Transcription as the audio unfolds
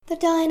The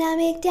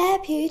Dynamic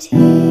Deputies.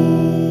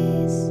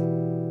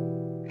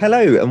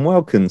 Hello and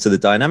welcome to the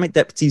Dynamic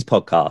Deputies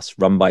podcast,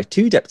 run by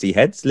two deputy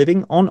heads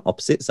living on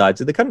opposite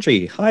sides of the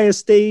country. Hiya,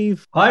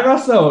 Steve. Hi,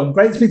 Russell.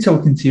 Great to be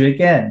talking to you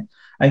again.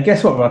 And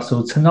guess what,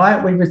 Russell?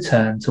 Tonight we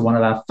return to one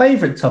of our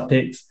favourite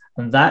topics,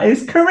 and that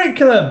is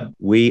curriculum.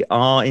 We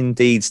are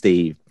indeed,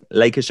 Steve.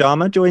 Lekha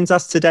Sharma joins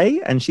us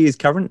today, and she is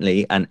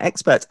currently an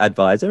expert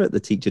advisor at the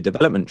Teacher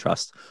Development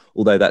Trust,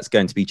 although that's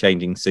going to be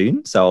changing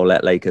soon. So I'll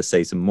let Lekha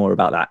say some more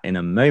about that in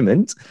a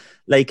moment.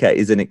 Lekha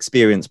is an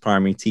experienced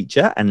primary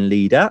teacher and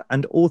leader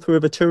and author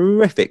of a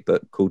terrific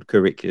book called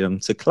Curriculum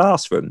to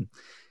Classroom.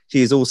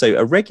 She is also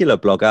a regular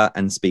blogger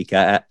and speaker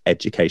at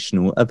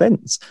educational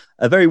events.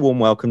 A very warm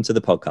welcome to the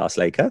podcast,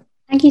 Lekha.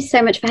 Thank you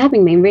so much for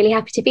having me. I'm really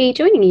happy to be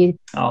joining you.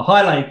 Oh,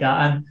 hi, Lekha,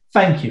 and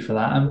thank you for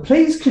that. And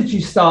please, could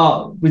you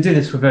start, we do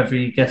this with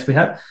every guest we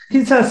have,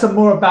 can you tell us some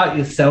more about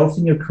yourself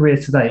and your career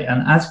today?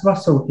 And as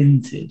Russell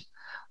hinted,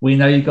 we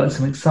know you've got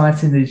some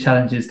exciting new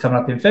challenges coming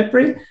up in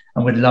February,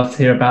 and we'd love to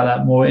hear about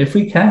that more if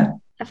we can.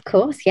 Of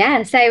course,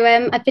 yeah. So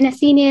I've been a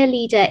senior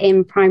leader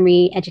in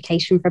primary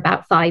education for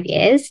about 5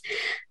 years.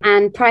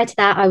 And prior to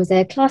that, I was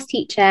a class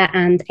teacher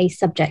and a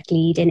subject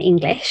lead in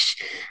English.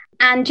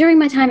 And during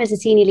my time as a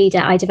senior leader,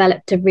 I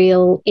developed a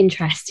real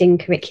interest in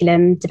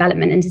curriculum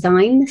development and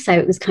design. So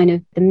it was kind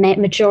of the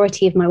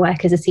majority of my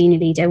work as a senior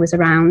leader was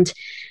around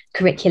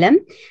curriculum.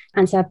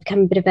 And so I've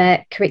become a bit of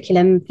a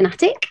curriculum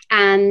fanatic,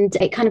 and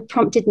it kind of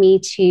prompted me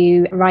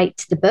to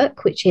write the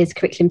book, which is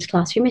Curriculum to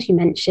Classroom, as you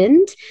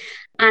mentioned.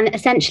 And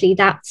essentially,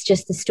 that's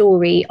just the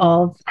story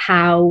of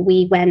how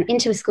we went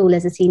into a school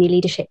as a senior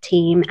leadership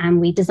team and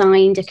we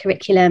designed a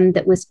curriculum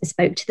that was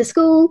bespoke to the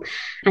school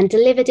and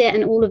delivered it,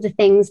 and all of the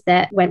things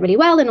that went really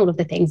well and all of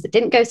the things that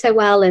didn't go so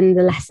well and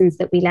the lessons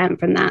that we learned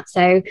from that.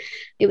 So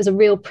it was a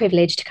real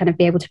privilege to kind of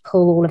be able to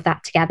pull all of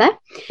that together.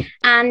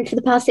 And for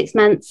the past 6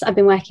 months, I've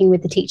been working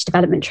with the Teacher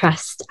Development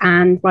Trust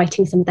and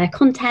writing some of their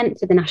content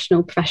for the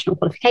National Professional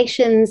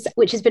Qualifications,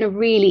 which has been a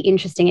really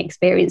interesting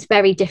experience,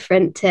 very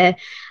different to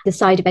the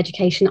side of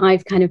education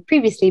I've kind of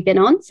previously been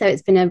on. So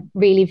it's been a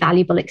really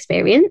valuable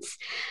experience.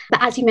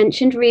 But as you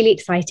mentioned, really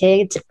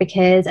excited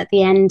because at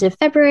the end of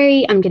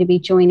February, I'm going to be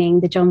joining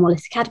the John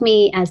Wallace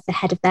Academy as the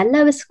head of their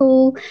lower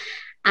school.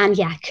 And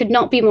yeah, could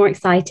not be more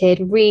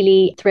excited.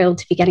 Really thrilled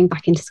to be getting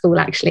back into school,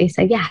 actually.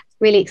 So yeah,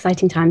 really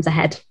exciting times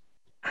ahead.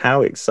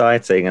 How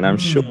exciting. And I'm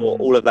sure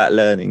all of that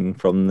learning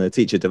from the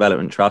Teacher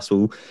Development Trust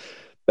will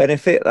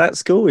benefit that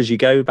school as you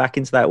go back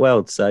into that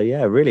world. So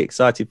yeah, really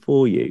excited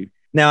for you.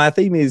 Now, our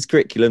theme is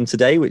curriculum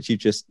today, which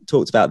you've just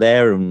talked about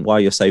there and why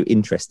you're so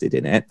interested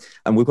in it.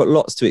 And we've got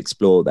lots to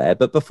explore there.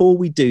 But before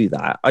we do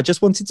that, I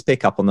just wanted to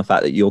pick up on the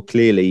fact that you're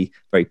clearly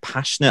very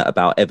passionate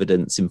about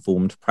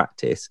evidence-informed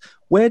practice.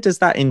 Where does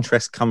that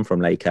interest come from,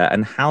 Lekha,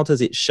 and how does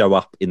it show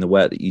up in the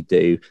work that you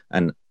do?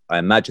 And I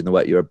imagine the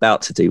work you're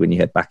about to do when you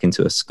head back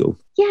into a school.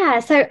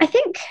 Yeah, so I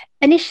think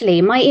initially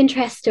my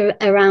interest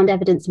around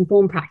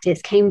evidence-informed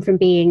practice came from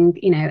being,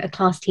 a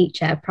class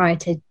teacher prior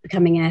to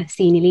becoming a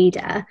senior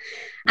leader.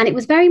 And it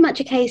was very much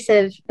a case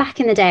of back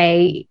in the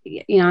day,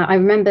 I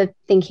remember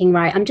thinking,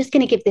 right, I'm just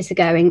going to give this a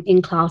go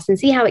in class and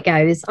see how it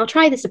goes. I'll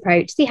try this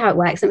approach, see how it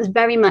works. And it was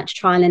very much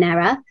trial and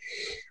error.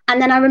 And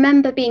then I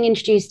remember being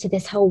introduced to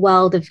this whole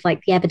world of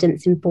like the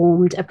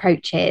evidence-informed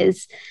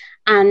approaches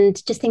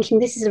and just thinking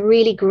this is a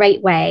really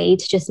great way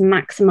to just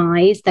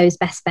maximize those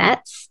best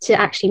bets to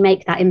actually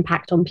make that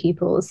impact on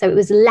pupils. So it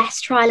was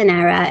less trial and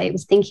error. It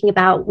was thinking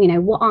about,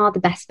 what are the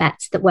best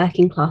bets that work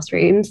in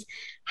classrooms?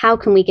 How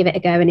can we give it a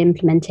go and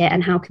implement it?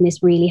 And how can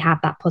this really have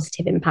that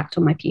positive impact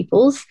on my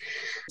pupils?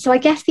 So I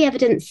guess the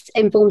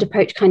evidence-informed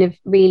approach kind of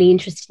really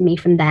interested me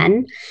from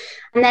then.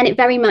 And then it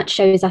very much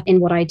shows up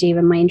in what I do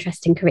and my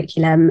interest in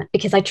curriculum,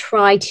 because I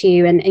try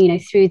to, and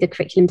through the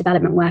curriculum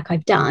development work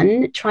I've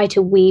done, try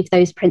to weave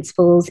those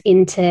principles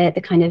into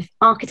the kind of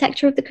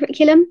architecture of the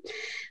curriculum,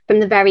 from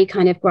the very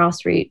kind of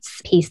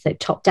grassroots piece, that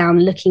top down,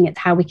 looking at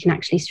how we can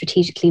actually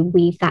strategically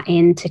weave that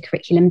into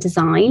curriculum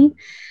design.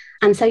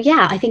 And so,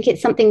 yeah, I think it's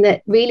something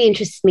that really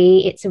interests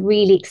me. It's a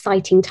really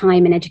exciting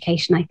time in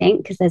education, I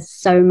think, because there's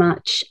so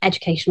much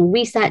educational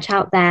research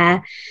out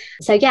there.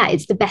 So, yeah,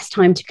 it's the best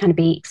time to kind of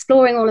be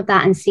exploring all of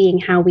that and seeing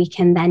how we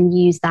can then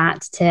use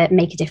that to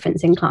make a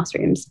difference in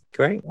classrooms.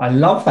 Great. I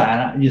love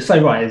that. And you're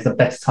so right. It's the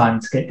best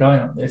time to get going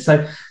on this.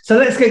 So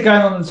let's get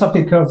going on the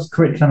topic of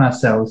curriculum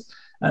ourselves.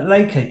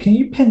 Lekha, can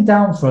you pin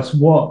down for us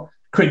what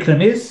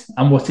curriculum is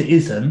and what it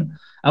isn't?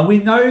 And we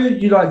know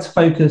you like to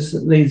focus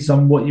leaders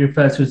on what you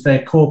refer to as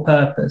their core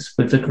purpose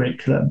with the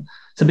curriculum.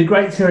 So it'd be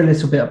great to hear a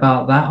little bit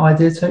about that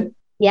idea too.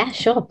 Yeah,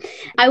 sure.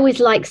 I always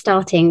like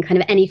starting kind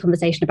of any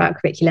conversation about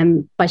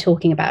curriculum by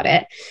talking about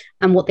it.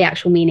 and what the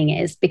actual meaning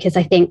is, because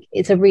I think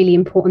it's a really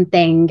important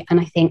thing. And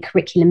I think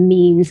curriculum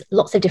means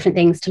lots of different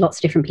things to lots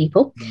of different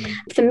people.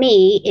 For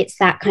me, it's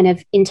that kind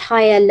of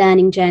entire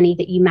learning journey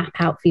that you map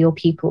out for your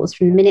pupils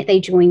from the minute they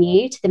join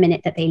you to the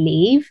minute that they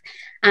leave,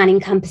 and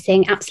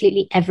encompassing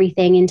absolutely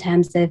everything in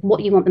terms of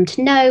what you want them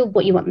to know,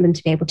 what you want them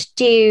to be able to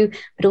do,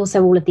 but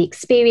also all of the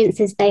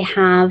experiences they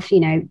have, you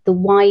know, the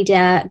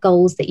wider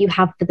goals that you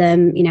have for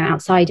them, you know,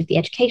 outside of the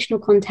educational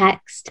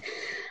context.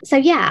 So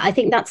yeah, I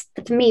think that's,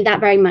 for me,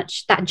 that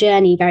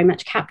journey very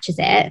much captures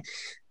it.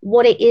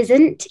 What it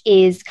isn't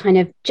is kind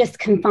of just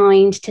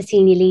confined to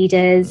senior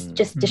leaders,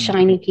 just a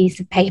shiny piece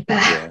of paper,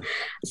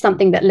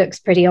 something that looks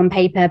pretty on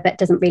paper but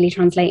doesn't really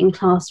translate in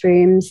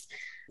classrooms.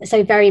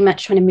 So very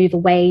much trying to move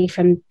away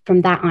from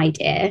that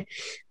idea.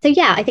 So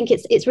yeah, I think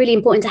it's really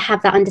important to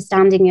have that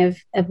understanding of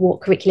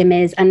what curriculum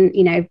is, and,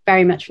 you know,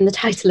 very much from the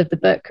title of the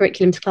book,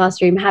 Curriculum to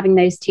Classroom, having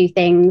those two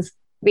things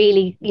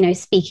really, you know,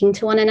 speaking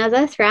to one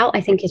another throughout,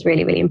 I think is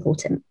really, really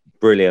important.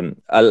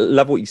 Brilliant. I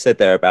love what you said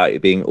there about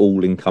it being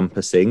all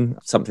encompassing.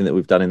 Something that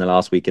we've done in the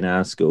last week in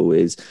our school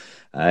is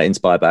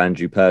inspired by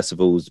Andrew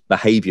Percival's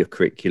behaviour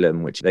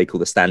curriculum, which they call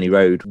the Stanley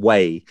Road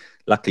Way.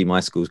 Luckily, my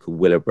school's called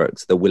Willowbrook,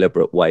 so the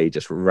Willowbrook Way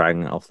just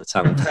rang off the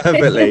tongue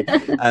perfectly.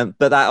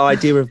 But that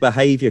idea of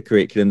behaviour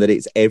curriculum, that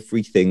it's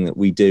everything that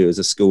we do as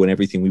a school and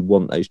everything we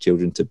want those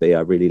children to be,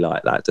 I really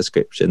like that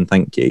description.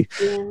 Thank you.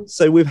 Yeah.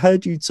 So we've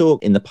heard you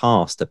talk in the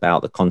past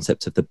about the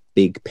concept of the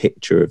big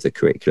picture of the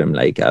curriculum,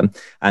 Lega,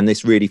 and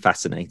this really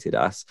fascinated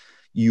us.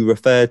 You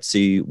referred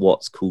to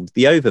what's called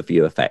the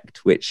overview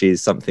effect, which is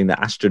something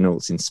that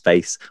astronauts in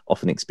space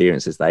often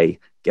experience as they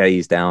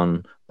gaze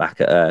down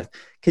back at Earth.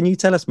 Can you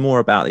tell us more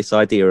about this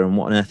idea and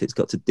what on earth it's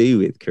got to do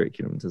with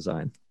curriculum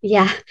design?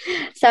 Yeah,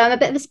 so I'm a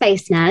bit of a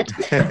space nerd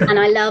and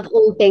I love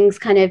all things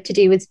kind of to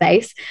do with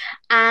space.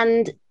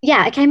 And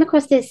yeah, I came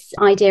across this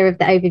idea of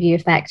the overview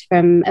effect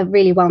from a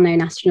really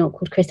well-known astronaut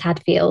called Chris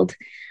Hadfield.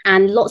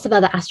 And lots of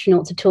other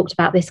astronauts have talked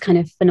about this kind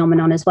of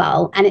phenomenon as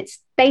well. And it's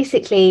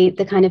basically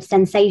the kind of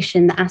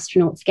sensation that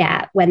astronauts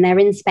get when they're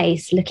in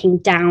space looking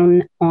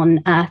down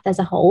on Earth as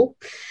a whole.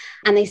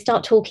 And they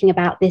start talking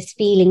about this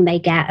feeling they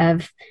get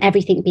of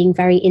everything being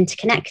very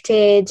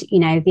interconnected, you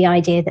know, the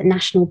idea that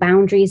national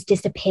boundaries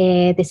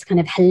disappear, this kind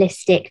of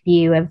holistic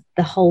view of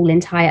the whole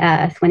entire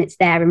Earth when it's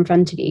there in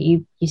front of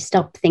you. You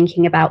stop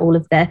thinking about all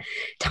of the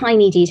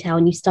tiny detail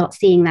and you start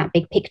seeing that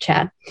big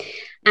picture.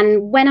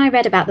 And when I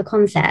read about the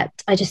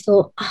concept, I just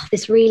thought, oh,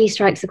 this really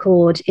strikes a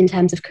chord in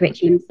terms of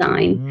curriculum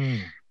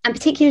design. And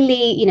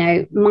particularly, you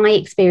know, my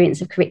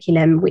experience of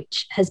curriculum,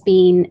 which has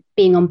been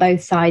being on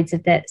both sides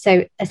of it.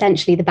 So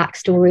essentially the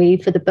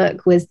backstory for the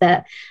book was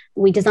that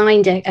we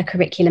designed a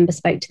curriculum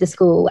bespoke to the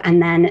school.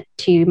 And then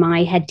to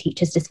my head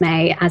teacher's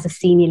dismay, as a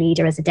senior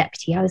leader, as a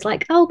deputy, I was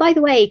like, oh, by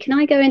the way, can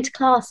I go into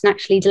class and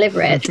actually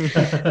deliver it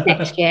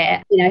next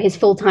year? You know, his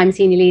full-time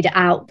senior leader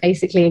out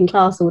basically in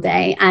class all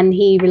day. And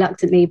he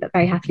reluctantly, but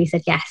very happily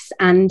said yes.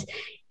 And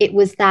it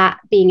was that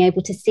being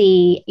able to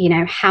see, you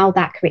know, how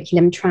that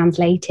curriculum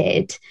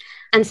translated.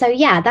 And so,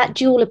 yeah, that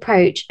dual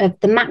approach of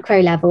the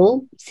macro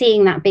level,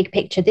 seeing that big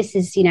picture, this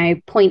is, you know,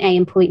 point A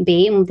and point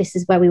B, and this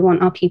is where we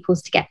want our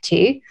pupils to get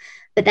to.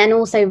 But then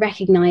also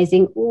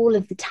recognizing all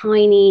of the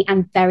tiny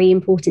and very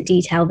important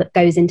detail that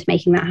goes into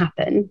making that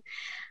happen.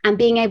 And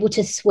being able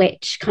to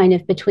switch kind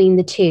of between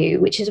the two,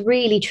 which is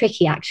really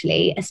tricky,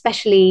 actually,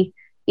 especially,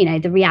 you know,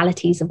 the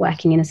realities of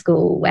working in a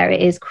school where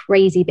it is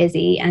crazy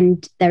busy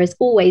and there is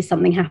always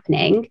something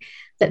happening.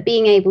 But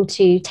being able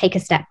to take a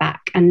step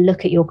back and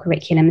look at your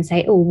curriculum and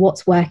say, oh,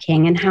 what's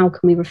working and how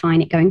can we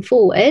refine it going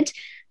forward?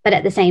 But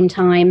at the same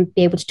time,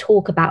 be able to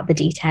talk about the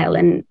detail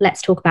and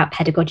let's talk about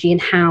pedagogy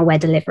and how we're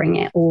delivering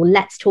it, or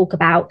let's talk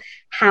about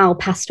how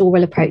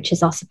pastoral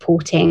approaches are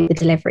supporting the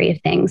delivery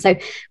of things. So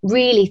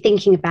really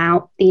thinking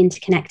about the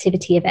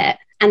interconnectivity of it.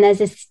 And there's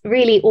this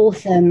really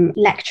awesome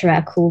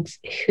lecturer called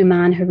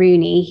Houman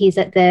Harouni. He's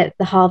at the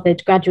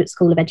Harvard Graduate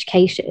School of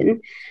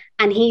Education.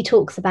 And he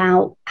talks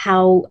about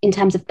how, in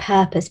terms of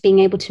purpose, being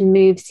able to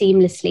move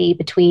seamlessly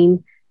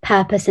between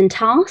purpose and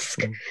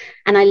task.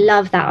 And I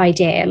love that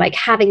idea, like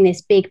having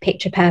this big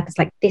picture purpose,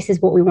 like this is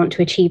what we want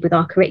to achieve with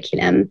our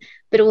curriculum,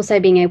 but also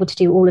being able to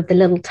do all of the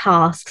little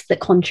tasks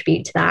that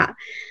contribute to that.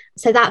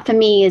 So that for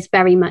me is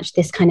very much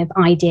this kind of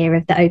idea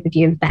of the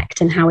overview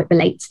effect and how it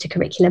relates to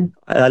curriculum.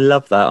 I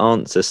love that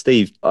answer,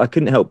 Steve. I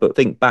couldn't help but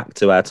think back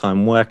to our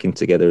time working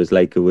together as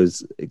Lega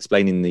was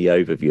explaining the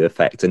overview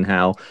effect and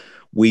how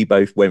we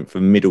both went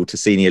from middle to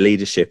senior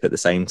leadership at the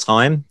same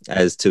time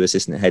as two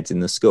assistant heads in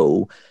the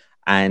school,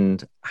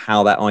 and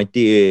how that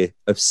idea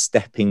of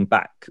stepping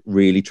back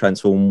really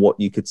transformed what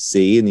you could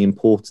see and the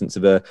importance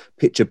of a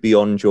picture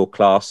beyond your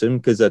classroom.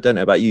 Because I don't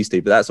know about you,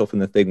 Steve, but that's often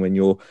the thing when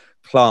you're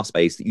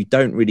class-based that you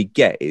don't really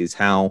get is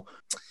how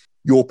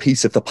your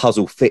piece of the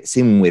puzzle fits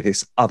in with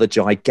this other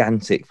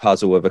gigantic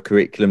puzzle of a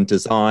curriculum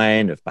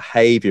design, of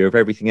behaviour, of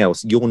everything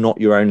else. You're not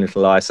your own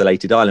little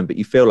isolated island, but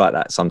you feel like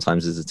that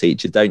sometimes as a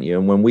teacher, don't you?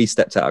 And when we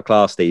stepped out of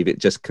class, Steve, it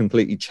just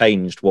completely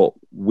changed what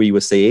we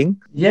were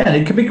seeing. Yeah,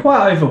 it can be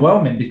quite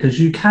overwhelming because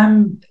you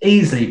can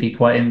easily be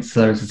quite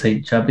insular as a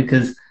teacher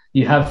because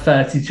you have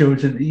 30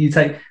 children that you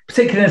take,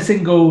 particularly in a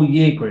single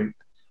year group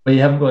where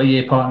you haven't got a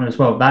year partner as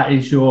well. That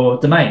is your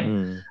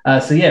domain.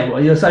 So yeah,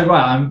 well, you're so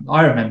right.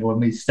 I remember when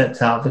we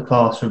stepped out of the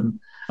classroom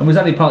and was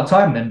only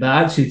part-time then, but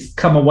actually to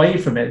come away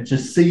from it and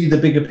just see the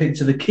bigger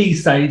picture, the key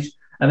stage,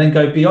 and then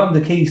go beyond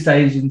the key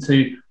stage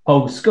into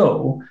whole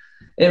school.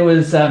 It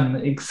was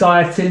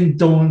exciting,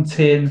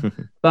 daunting,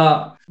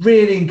 but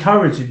really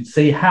encouraging to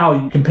see how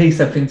you can piece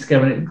everything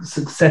together and it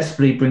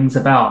successfully brings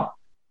about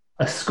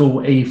a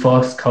school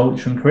ethos,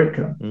 culture and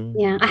curriculum.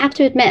 Yeah, I have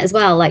to admit as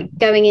well, like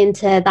going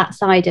into that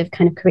side of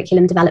kind of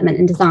curriculum development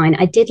and design,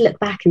 I did look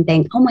back and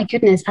think, oh my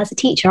goodness, as a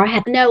teacher, I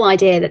had no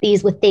idea that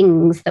these were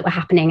things that were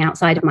happening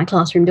outside of my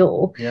classroom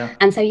door. Yeah.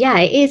 And so, yeah,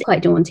 it is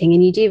quite daunting.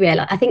 And you do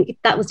realize, I think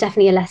that was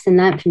definitely a lesson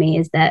learned for me,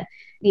 is that,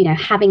 you know,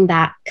 having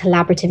that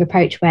collaborative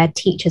approach where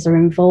teachers are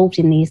involved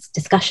in these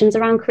discussions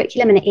around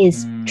curriculum and it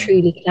is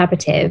truly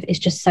collaborative is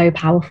just so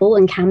powerful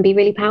and can be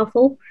really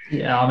powerful.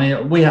 Yeah, I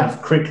mean, we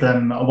have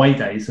curriculum away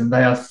days and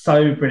they are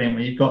so brilliant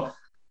when you've got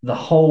the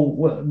whole,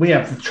 we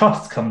have the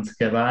trust come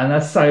together, and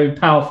that's so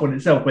powerful in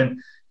itself when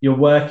you're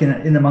working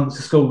in amongst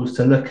the schools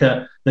to look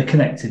at the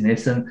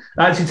connectedness. And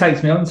that actually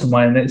takes me on to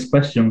my next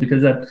question,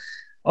 because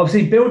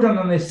obviously, building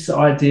on this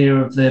idea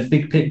of the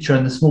big picture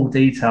and the small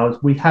details,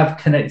 we have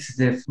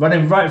connectedness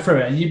running right through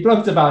it. And you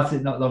blogged about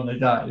it not long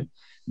ago.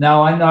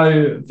 Now, I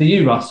know for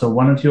you, Russell,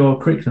 one of your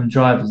curriculum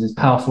drivers is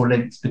powerful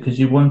links, because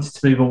you wanted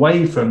to move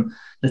away from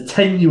the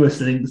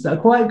tenuous links that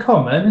are quite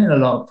common in a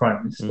lot of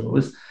primary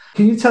schools.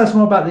 Can you tell us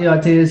more about the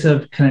ideas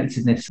of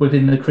connectedness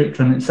within the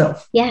curriculum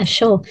itself? Yeah,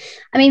 sure.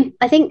 I mean,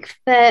 I think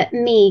for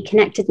me,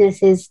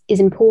 connectedness is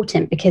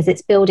important because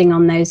it's building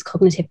on those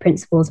cognitive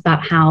principles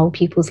about how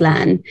pupils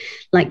learn.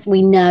 Like,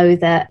 we know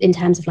that in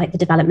terms of like the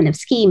development of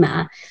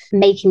schema,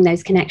 making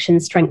those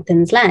connections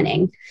strengthens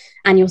learning.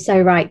 And you're so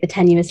right, the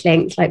tenuous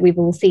links, like we've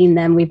all seen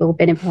them, we've all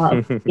been a part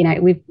of, you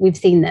know, we've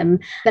seen them.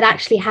 But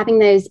actually having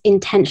those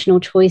intentional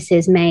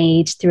choices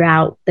made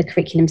throughout the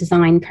curriculum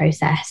design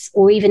process,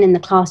 or even in the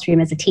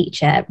classroom as a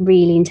teacher,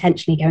 really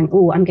intentionally going,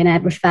 oh, I'm going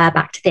to refer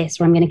back to this,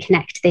 or I'm going to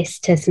connect this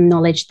to some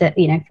knowledge that,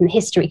 you know, from the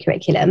history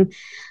curriculum,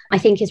 I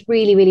think is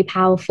really, really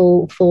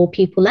powerful for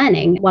pupil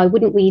learning. Why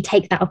wouldn't we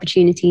take that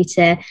opportunity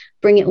to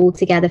bring it all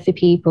together for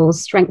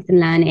pupils, strengthen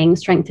learning,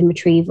 strengthen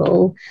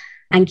retrieval,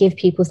 and give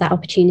pupils that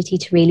opportunity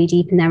to really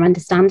deepen their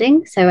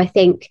understanding? So I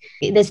think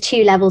there's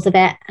two levels of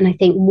it. And I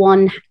think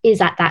one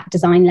is at that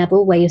design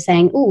level where you're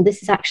saying, oh,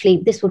 this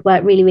would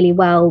work really, really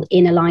well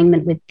in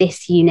alignment with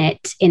this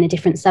unit in a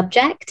different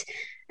subject.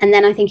 And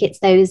then I think it's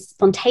those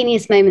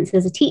spontaneous moments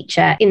as a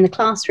teacher in the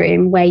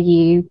classroom where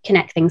you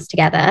connect things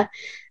together,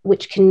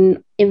 which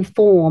can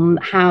inform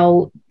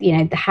how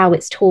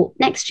it's taught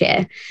next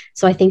year.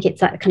 So I think it's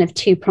that kind of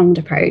two-pronged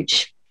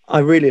approach. I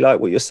really like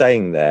what you're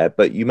saying there,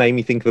 but you made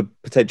me think of a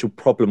potential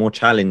problem or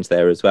challenge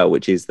there as well,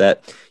 which is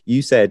that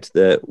you said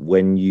that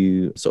when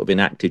you sort of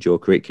enacted your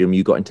curriculum,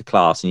 you got into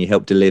class and you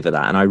helped deliver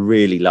that. And I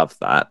really love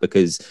that,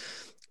 because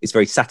it's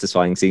very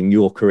satisfying seeing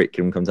your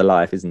curriculum come to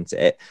life, isn't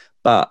it?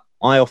 But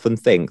I often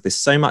think there's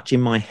so much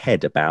in my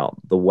head about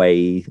the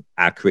way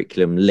our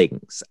curriculum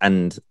links,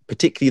 and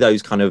particularly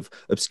those kind of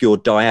obscure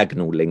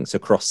diagonal links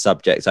across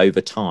subjects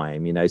over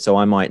time, you know. So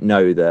I might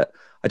know that,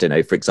 I don't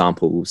know, for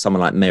example, someone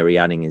like Mary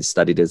Anning is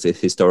studied as a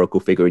historical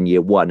figure in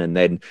year 1, and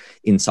then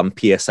in some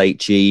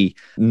PSHE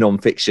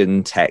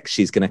non-fiction text,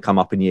 she's going to come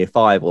up in year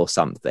 5 or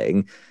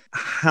something.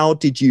 How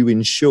did you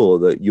ensure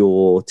that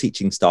your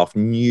teaching staff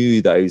knew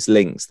those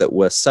links that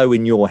were so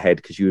in your head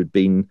because you had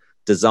been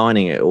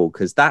designing it all?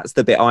 Because that's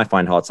the bit I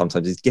find hard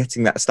sometimes, is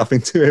getting that stuff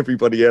into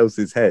everybody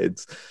else's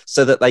heads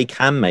so that they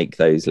can make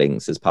those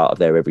links as part of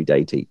their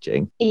everyday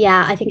teaching.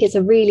 Yeah, I think it's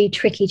a really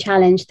tricky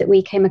challenge that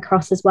we came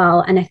across as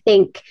well. And I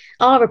think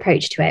our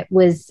approach to it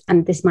was,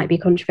 and this might be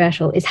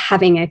controversial, is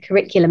having a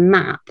curriculum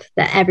map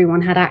that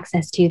everyone had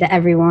access to, that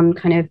everyone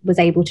kind of was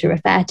able to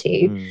refer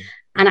to.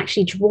 And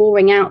actually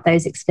drawing out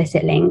those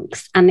explicit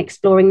links and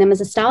exploring them as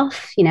a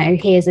staff. You know,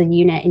 here's a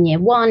unit in year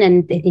 1,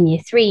 and in year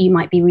 3, you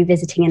might be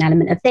revisiting an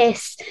element of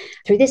this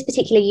through this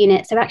particular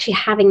unit. So actually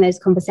having those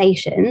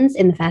conversations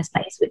in the first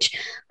place, which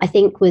I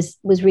think was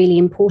really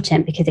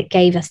important, because it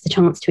gave us the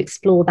chance to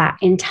explore that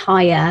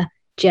entire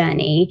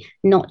journey,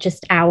 not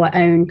just our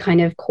own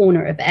kind of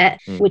corner of it,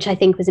 which I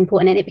think was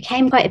important. And it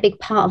became quite a big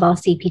part of our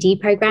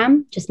CPD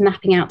program, just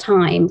mapping out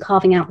time,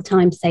 carving out the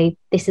time to say,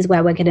 this is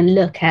where we're going to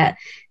look at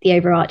the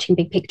overarching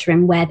big picture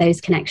and where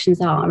those connections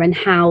are, and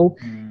how,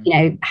 you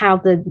know, how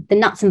the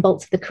nuts and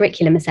bolts of the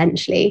curriculum,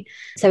 essentially.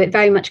 So it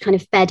very much kind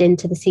of fed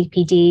into the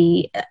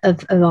CPD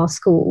of our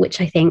school, which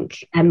I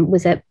think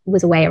was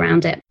a way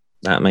around it.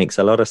 That makes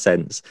a lot of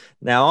sense.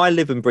 Now, I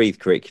live and breathe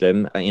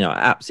curriculum. You know, I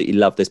absolutely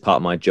love this part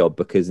of my job,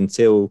 because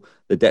until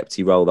the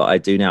deputy role that I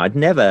do now, I'd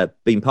never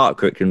been part of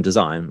curriculum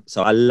design.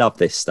 So I love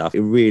this stuff.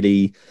 It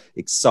really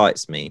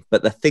excites me.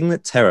 But the thing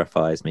that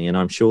terrifies me, and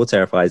I'm sure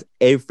terrifies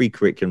every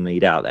curriculum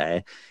lead out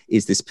there,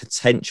 is this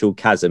potential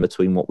chasm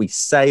between what we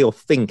say or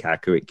think our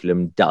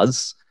curriculum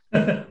does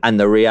and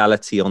the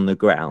reality on the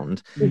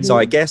ground. So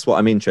I guess what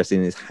I'm interested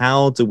in is,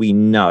 how do we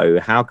know,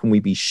 how can we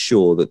be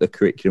sure that the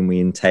curriculum we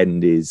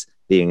intend is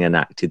being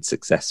enacted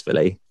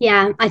successfully?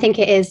 Yeah, I think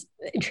it is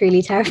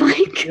truly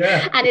terrifying.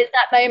 Yeah. And it's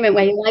that moment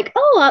where you're like,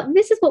 oh,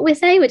 this is what we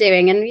say we're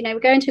doing. And, we're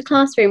going to a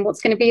classroom,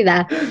 what's going to be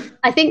there?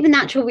 I think the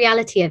natural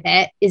reality of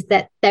it is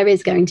that there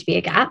is going to be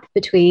a gap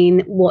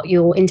between what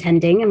you're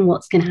intending and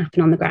what's going to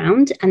happen on the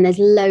ground. And there's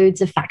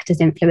loads of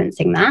factors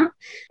influencing that.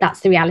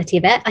 That's the reality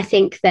of it. I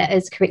think that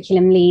as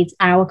curriculum leads,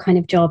 our kind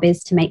of job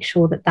is to make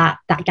sure that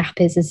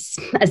gap is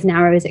as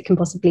narrow as it can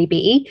possibly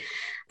be.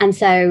 And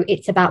so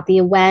it's about the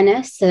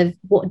awareness of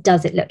what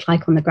does it look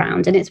like on the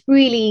ground. And it's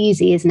really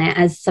easy, isn't it,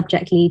 as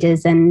subject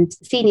leaders and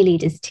senior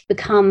leaders to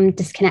become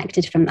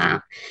disconnected from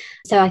that.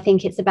 So I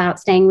think it's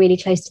about staying really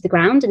close to the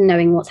ground and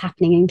knowing what's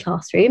happening in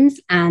classrooms.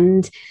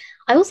 And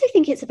I also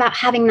think it's about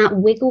having that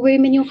wiggle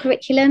room in your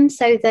curriculum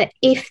so that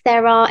if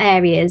there are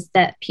areas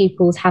that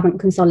pupils haven't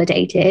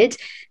consolidated,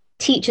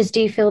 teachers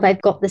do feel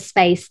they've got the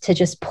space to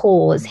just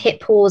hit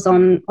pause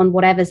on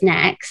whatever's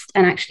next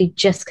and actually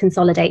just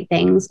consolidate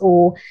things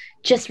or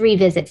just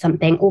revisit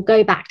something or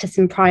go back to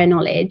some prior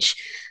knowledge.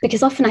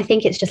 Because often I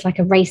think it's just like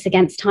a race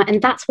against time. And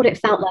that's what it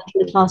felt like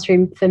in the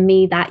classroom for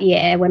me that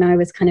year when I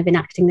was kind of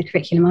enacting the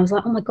curriculum. I was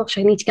like, oh my gosh,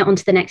 I need to get on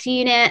to the next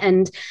unit.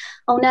 And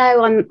oh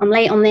no, I'm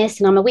late on this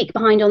and I'm a week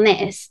behind on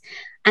this.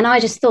 And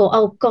I just thought,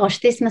 oh gosh,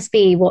 this must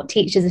be what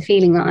teachers are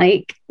feeling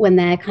like when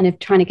they're kind of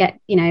trying to get,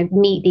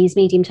 meet these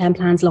medium-term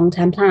plans,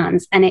 long-term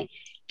plans. And it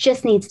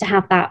just needs to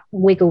have that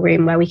wiggle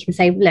room where we can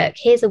say, look,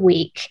 here's a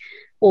week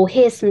or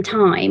here's some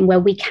time where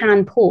we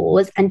can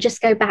pause and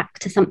just go back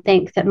to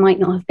something that might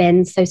not have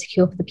been so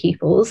secure for the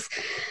pupils.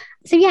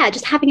 So yeah,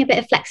 just having a bit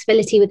of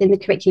flexibility within the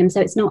curriculum so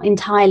it's not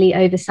entirely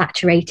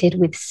oversaturated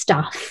with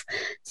stuff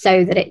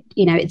so that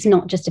it's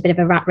not just a bit of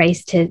a rat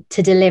race to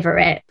deliver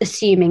it,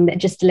 assuming that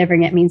just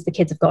delivering it means the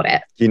kids have got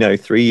it.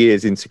 3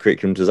 years into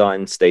curriculum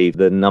design, Steve,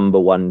 the number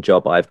one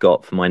job I've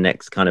got for my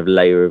next kind of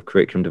layer of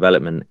curriculum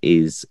development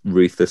is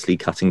ruthlessly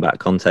cutting back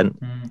content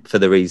for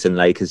the reason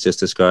Lake has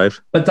just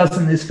described. But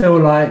doesn't this feel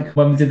like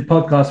when we did the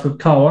podcast with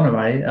Carl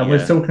Honoré and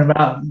we're talking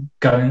about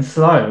going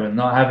slow and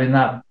not having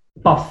that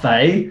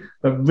buffet,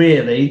 but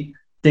really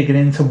digging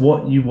into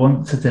what you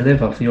want to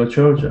deliver for your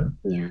children?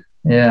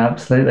 Yeah,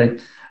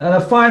 absolutely. And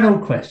a final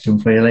question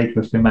for you,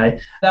 Leka, if we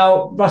may.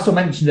 Now, Russell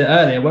mentioned it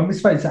earlier. When we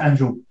spoke to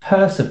Andrew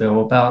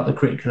Percival about the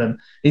curriculum,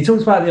 he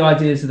talks about the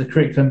ideas of the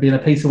curriculum being a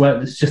piece of work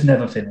that's just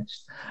never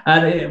finished.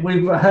 And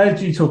we've heard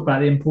you talk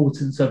about the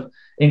importance of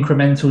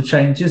incremental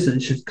changes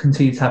that should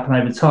continue to happen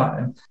over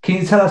time. Can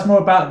you tell us more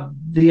about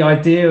the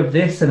idea of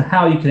this and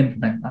how you can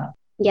implement that?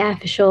 Yeah,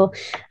 for sure.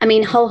 I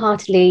mean,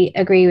 wholeheartedly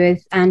agree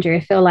with Andrew. I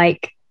feel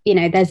like,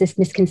 there's this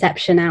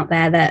misconception out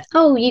there that,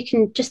 oh, you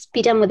can just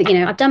be done with it.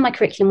 I've done my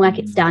curriculum work,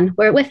 it's done.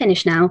 We're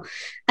finished now.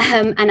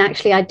 And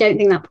actually, I don't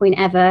think that point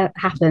ever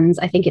happens.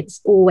 I think it's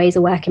always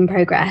a work in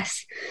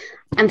progress.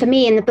 And for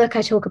me, in the book,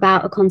 I talk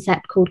about a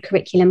concept called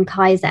curriculum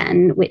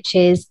Kaizen, which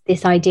is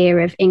this idea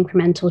of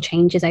incremental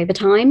changes over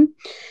time.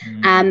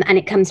 And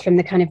it comes from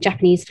the kind of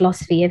Japanese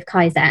philosophy of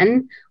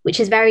Kaizen, which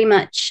is very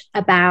much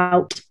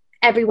about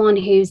everyone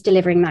who's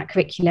delivering that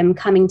curriculum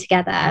coming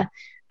together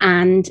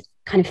and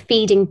kind of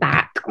feeding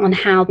back on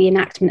how the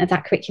enactment of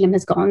that curriculum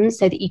has gone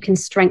so that you can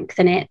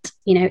strengthen it,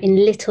 in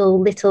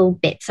little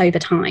bits over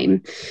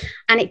time.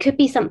 And it could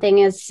be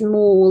something as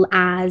small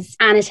as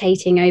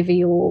annotating over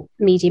your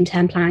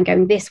medium-term plan,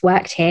 going, this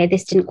worked here,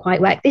 this didn't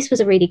quite work, this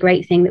was a really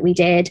great thing that we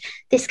did,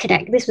 this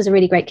was a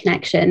really great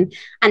connection,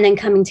 and then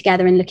coming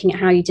together and looking at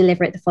how you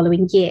deliver it the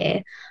following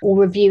year, or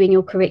reviewing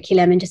your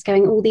curriculum and just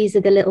going, oh, these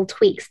are the little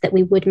tweaks that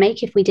we would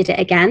make if we did it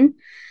again.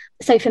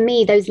 So for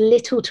me, those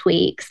little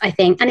tweaks, I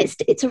think, and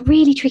it's a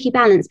really tricky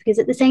balance because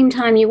at the same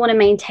time, you want to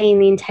maintain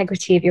the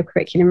integrity of your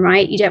curriculum,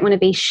 right? You don't want to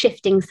be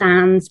shifting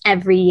sands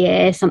every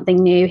year, something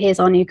new, here's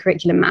our new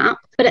curriculum map.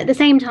 But at the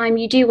same time,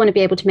 you do want to be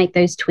able to make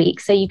those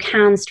tweaks so you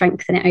can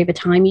strengthen it over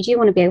time. You do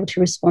want to be able to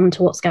respond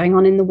to what's going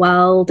on in the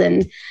world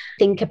and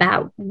think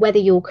about whether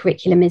your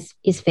curriculum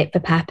is fit for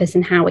purpose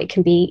and how it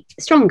can be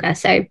stronger.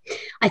 So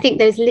I think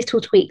those little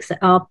tweaks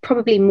are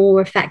probably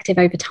more effective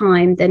over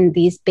time than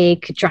these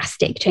big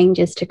drastic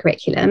changes to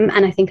curriculum.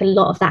 And I think a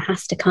lot of that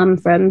has to come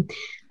from,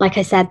 like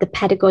I said, the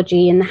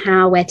pedagogy and the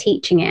how we're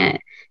teaching it,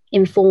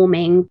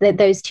 informing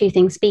those two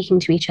things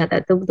speaking to each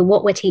other, the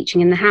what we're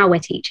teaching and the how we're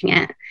teaching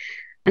it.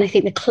 And I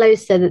think the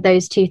closer that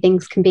those two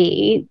things can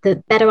be, the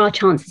better our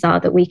chances are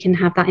that we can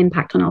have that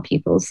impact on our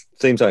pupils.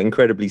 Seems like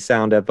incredibly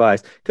sound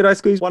advice. Could I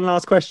squeeze one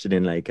last question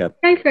in, Leka?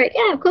 Go for it.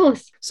 Yeah, of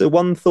course. So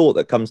one thought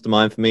that comes to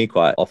mind for me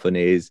quite often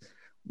is,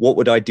 what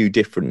would I do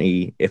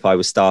differently if I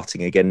was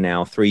starting again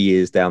now, 3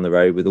 years down the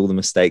road with all the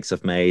mistakes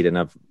I've made? And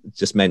I've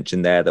just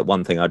mentioned there that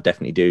one thing I'd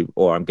definitely do,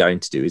 or I'm going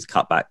to do, is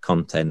cut back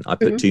content. I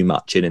put too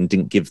much in and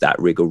didn't give that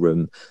wriggle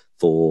room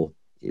for,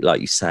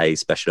 like you say,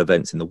 special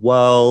events in the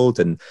world.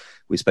 And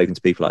we've spoken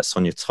to people like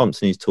Sonia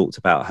Thompson, who's talked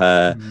about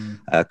her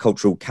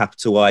cultural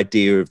capital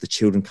idea of the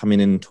children coming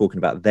in and talking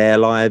about their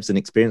lives and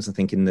experience. I'm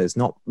thinking there's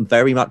not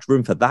very much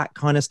room for that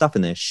kind of stuff,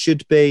 and there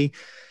should be.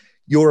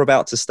 You're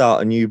about to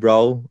start a new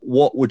role.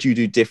 What would you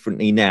do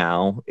differently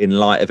now in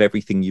light of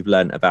everything you've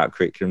learned about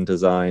curriculum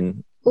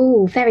design?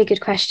 Oh, very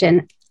good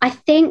question. I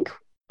think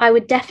I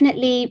would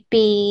definitely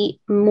be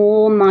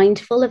more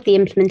mindful of the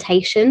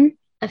implementation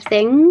of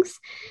things.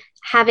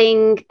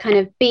 Having kind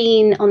of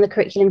been on the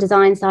curriculum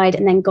design side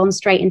and then gone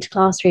straight into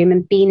classroom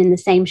and been in the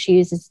same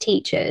shoes as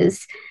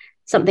teachers,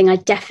 something I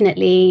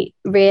definitely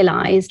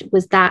realised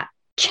was that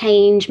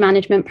change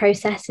management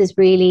process is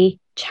really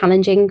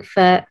challenging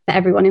for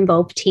everyone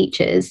involved,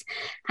 teachers,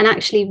 and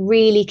actually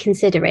really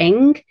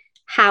considering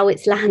how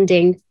it's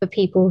landing for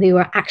people who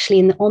are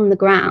actually on the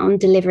ground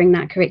delivering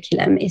that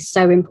curriculum is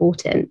so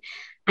important.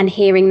 And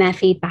hearing their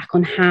feedback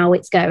on how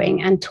it's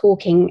going and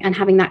talking and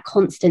having that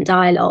constant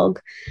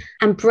dialogue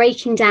and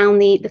breaking down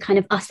the kind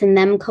of us and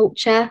them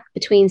culture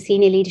between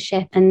senior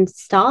leadership and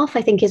staff,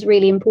 I think is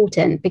really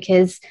important,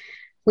 because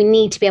we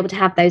need to be able to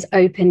have those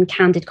open,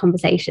 candid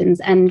conversations,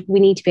 and we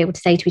need to be able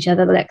to say to each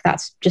other, look,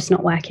 that's just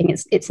not working.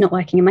 It's not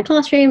working in my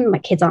classroom. My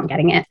kids aren't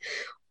getting it,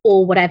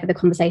 or whatever the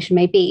conversation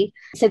may be.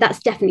 So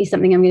that's definitely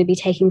something I'm going to be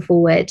taking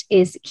forward,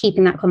 is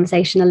keeping that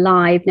conversation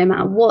alive no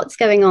matter what's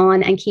going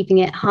on, and keeping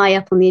it high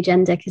up on the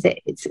agenda, because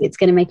it's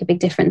going to make a big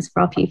difference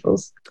for our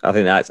pupils. I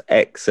think that's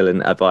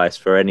excellent advice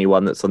for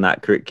anyone that's on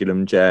that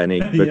curriculum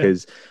journey,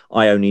 because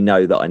I only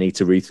know that I need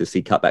to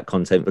ruthlessly cut back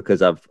content,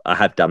 because I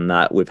have done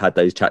that. We've had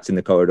those chats in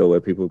the corridor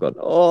where people have gone,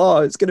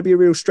 oh, it's going to be a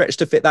real stretch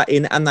to fit that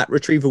in, and that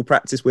retrieval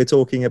practice we're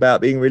talking about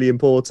being really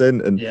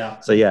important. And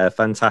so, yeah,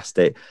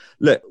 fantastic.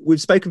 Look,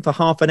 we've spoken for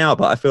half an hour,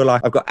 but I feel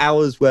like I've got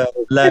hours worth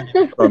of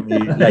learning from you,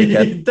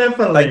 Leka.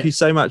 Definitely. Thank you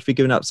so much for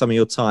giving up some of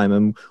your time,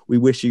 and we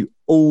wish you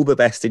all the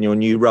best in your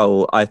new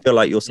role. I feel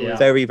like you're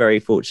very, very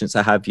fortunate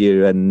to have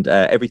you, and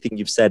everything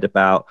you've said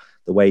about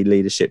the way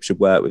leadership should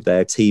work with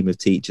their team of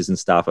teachers and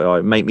staff,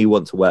 it make me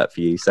want to work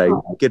for you.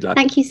 So good luck.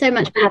 Thank you so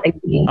much for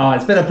having me. Oh,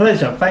 it's been a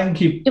pleasure.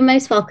 Thank you. You're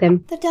most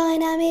welcome. The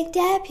Dynamic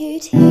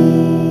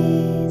Deputy.